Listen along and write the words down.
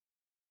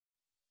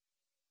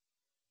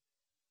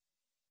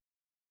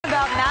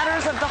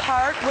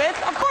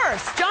with, of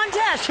course, John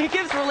Tesh. He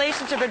gives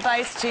relationship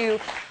advice to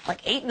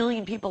like 8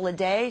 million people a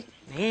day.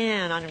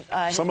 Man,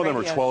 on some of them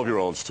are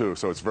 12-year-olds too,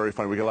 so it's very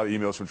funny. We get a lot of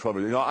emails from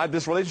 12-year-olds. You know,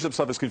 this relationship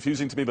stuff is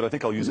confusing to me, but I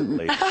think I'll use it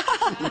later.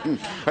 We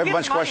have a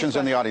bunch of questions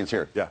in the audience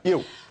here. Yeah.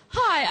 You.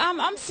 Hi,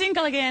 I'm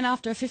single again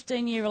after a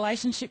 15-year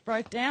relationship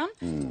broke down.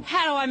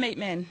 How do I meet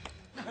men?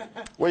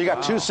 Well, you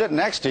got two sitting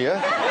next to you.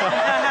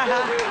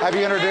 Have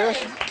you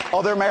introduced?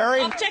 Oh, they're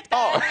married? I've checked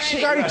that. Oh,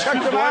 she's already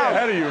checked them Way out.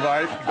 ahead of you,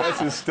 Mike. That's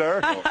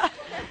hysterical.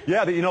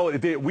 Yeah, you know,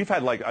 we've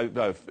had like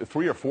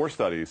 3 or 4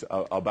 studies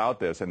about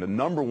this, and the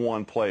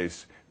 #1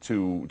 place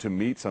to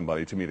meet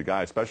somebody, to meet a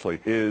guy especially,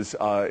 is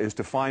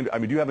to find. I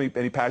mean, do you have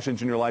any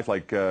passions in your life,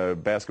 like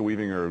basket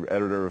weaving or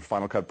editor of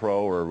Final Cut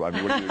Pro, or I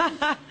mean, what do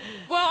you?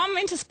 Well, I'm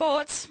into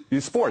sports.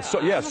 Sports.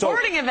 So yeah,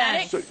 sporting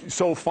events.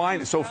 So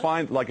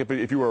find like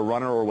if you were a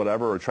runner or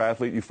whatever, or a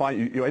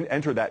triathlete, you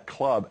enter that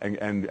club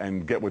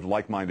and get with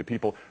like-minded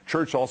people.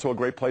 Church also a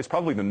great place.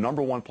 Probably the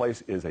 #1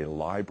 place is a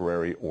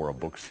library or a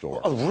bookstore.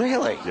 Oh,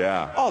 really?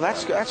 Yeah. Oh,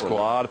 that's cool. A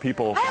lot of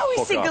people. I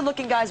always see hook up.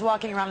 good-looking guys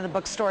walking around in the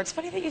bookstore. It's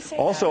funny that you say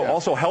that.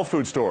 Also health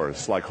food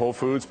stores like Whole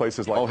Foods,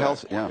 places like that. Oh,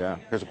 health. Yeah.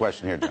 Here's a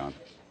question here, John.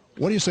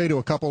 What do you say to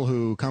a couple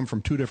who come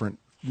from 2 different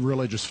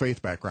religious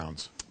faith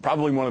backgrounds?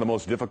 Probably one of the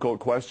most difficult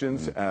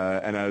questions,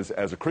 and as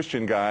a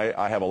Christian guy,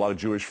 I have a lot of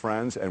Jewish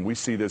friends, and we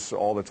see this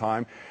all the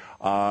time.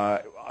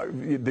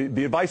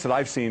 The advice that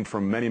I've seen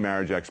from many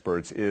marriage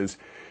experts is,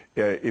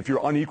 if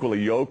you're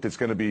unequally yoked, it's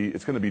going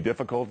to be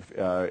difficult,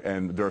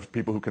 and there are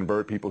people who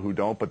convert, people who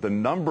don't. But the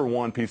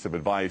 #1 piece of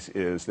advice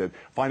is that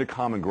find a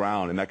common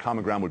ground, and that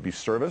common ground would be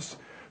service.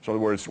 So in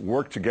other words,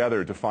 work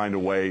together to find a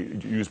way,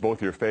 use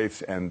both your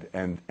faiths and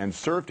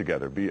serve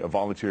together. Be a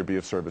volunteer, be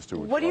of service to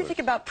What do you others. think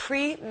about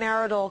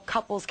premarital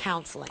couples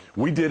counseling?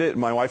 We did it.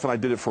 My wife and I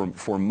did it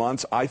for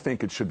months. I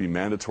think it should be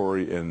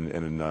mandatory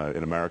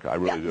in America. I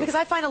really do. Because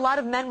I find a lot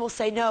of men will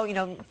say no. You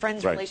know,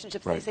 friends, Right,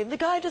 relationships. right. They say the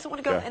guy doesn't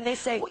want to go, Yeah. and they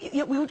say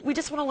we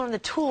just want to learn the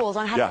tools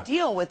on how to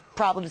deal with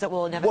problems that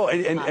will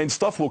inevitably come up. and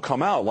stuff will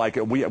come out. Like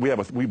we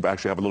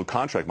actually have a little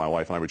contract, my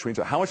wife and I, between.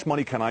 So how much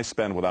money can I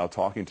spend without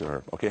talking to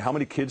her? Okay, how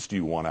many kids do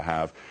you want to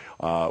have?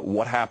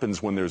 What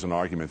happens when there's an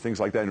argument? Things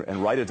like that,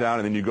 and write it down,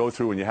 and then you go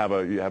through and you have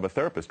a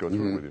therapist go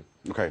through it with you.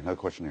 Okay, another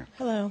question here.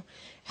 Hello.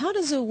 How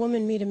does a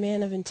woman meet a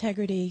man of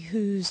integrity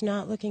who's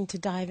not looking to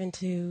dive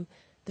into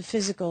the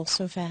physical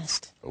so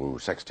fast? Oh,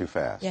 sex too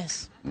fast.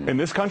 Yes. In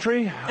this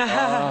country? In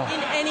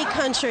any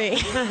country.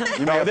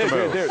 You may have to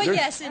move. But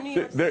yes, in New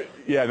York.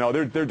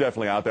 They're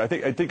definitely out there. I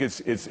think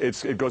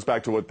it goes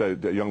back to what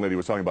the young lady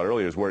was talking about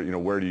earlier. Is where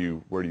do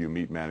you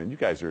meet men? And you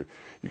guys are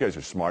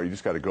smart. You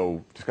just got to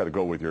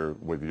go with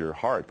your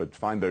heart, but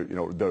find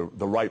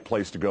the right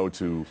place to go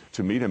to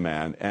meet a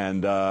man.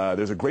 And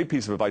there's a great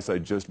piece of advice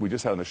that we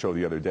just had on the show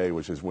the other day,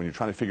 which is when you're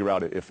trying to figure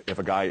out if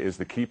a guy is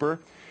the keeper,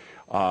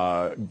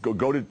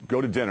 go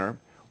to dinner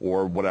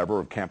or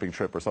whatever, a camping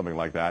trip or something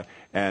like that,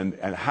 and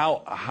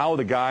how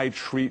the guy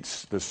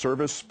treats the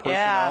service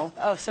personnel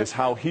is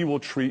how he will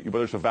treat you,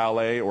 whether it's a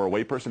valet or a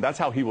wait person. That's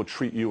how he will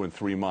treat you in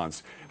 3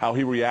 months. How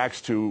he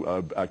reacts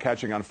to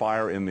catching on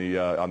fire on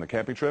the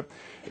camping trip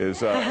is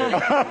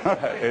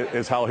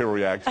how he'll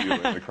react to you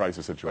in the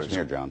crisis situation.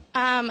 Here, John.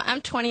 I'm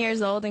 20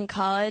 years old in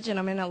college, and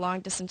I'm in a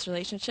long-distance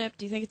relationship.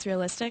 Do you think it's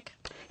realistic?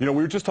 You know,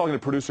 we were just talking to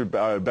producer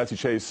Betsy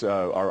Chase,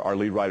 our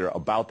lead writer,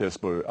 about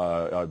this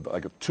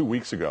like 2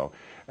 weeks ago.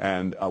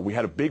 And we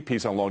had a big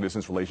piece on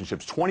long-distance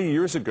relationships. 20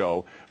 years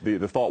ago,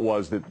 the thought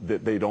was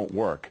that they don't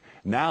work.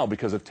 Now,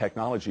 because of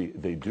technology,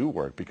 they do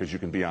work, because you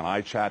can be on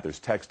iChat,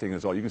 there's texting,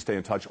 there's all, you can stay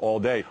in touch all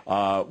day.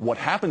 What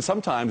happens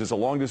sometimes is a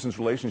long-distance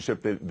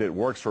relationship that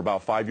works for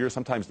about 5 years.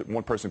 Sometimes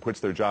one person quits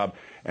their job,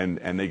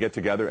 and they get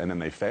together, and then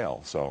they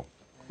fail. So,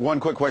 one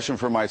quick question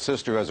for my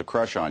sister who has a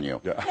crush on you.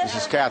 Yeah. This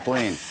is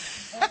Kathleen.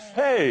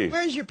 Hey!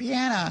 Where's your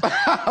piano?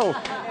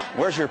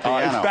 Where's your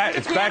piano?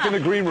 It's back in the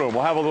green room.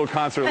 We'll have a little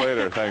concert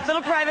later. Thanks.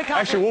 Little private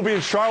concert. Actually, we'll be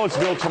in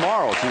Charlottesville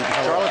tomorrow.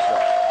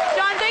 Charlottesville.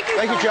 John, thank you.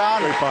 Thank you,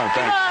 John. Very fun.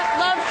 Thanks.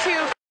 Love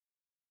to.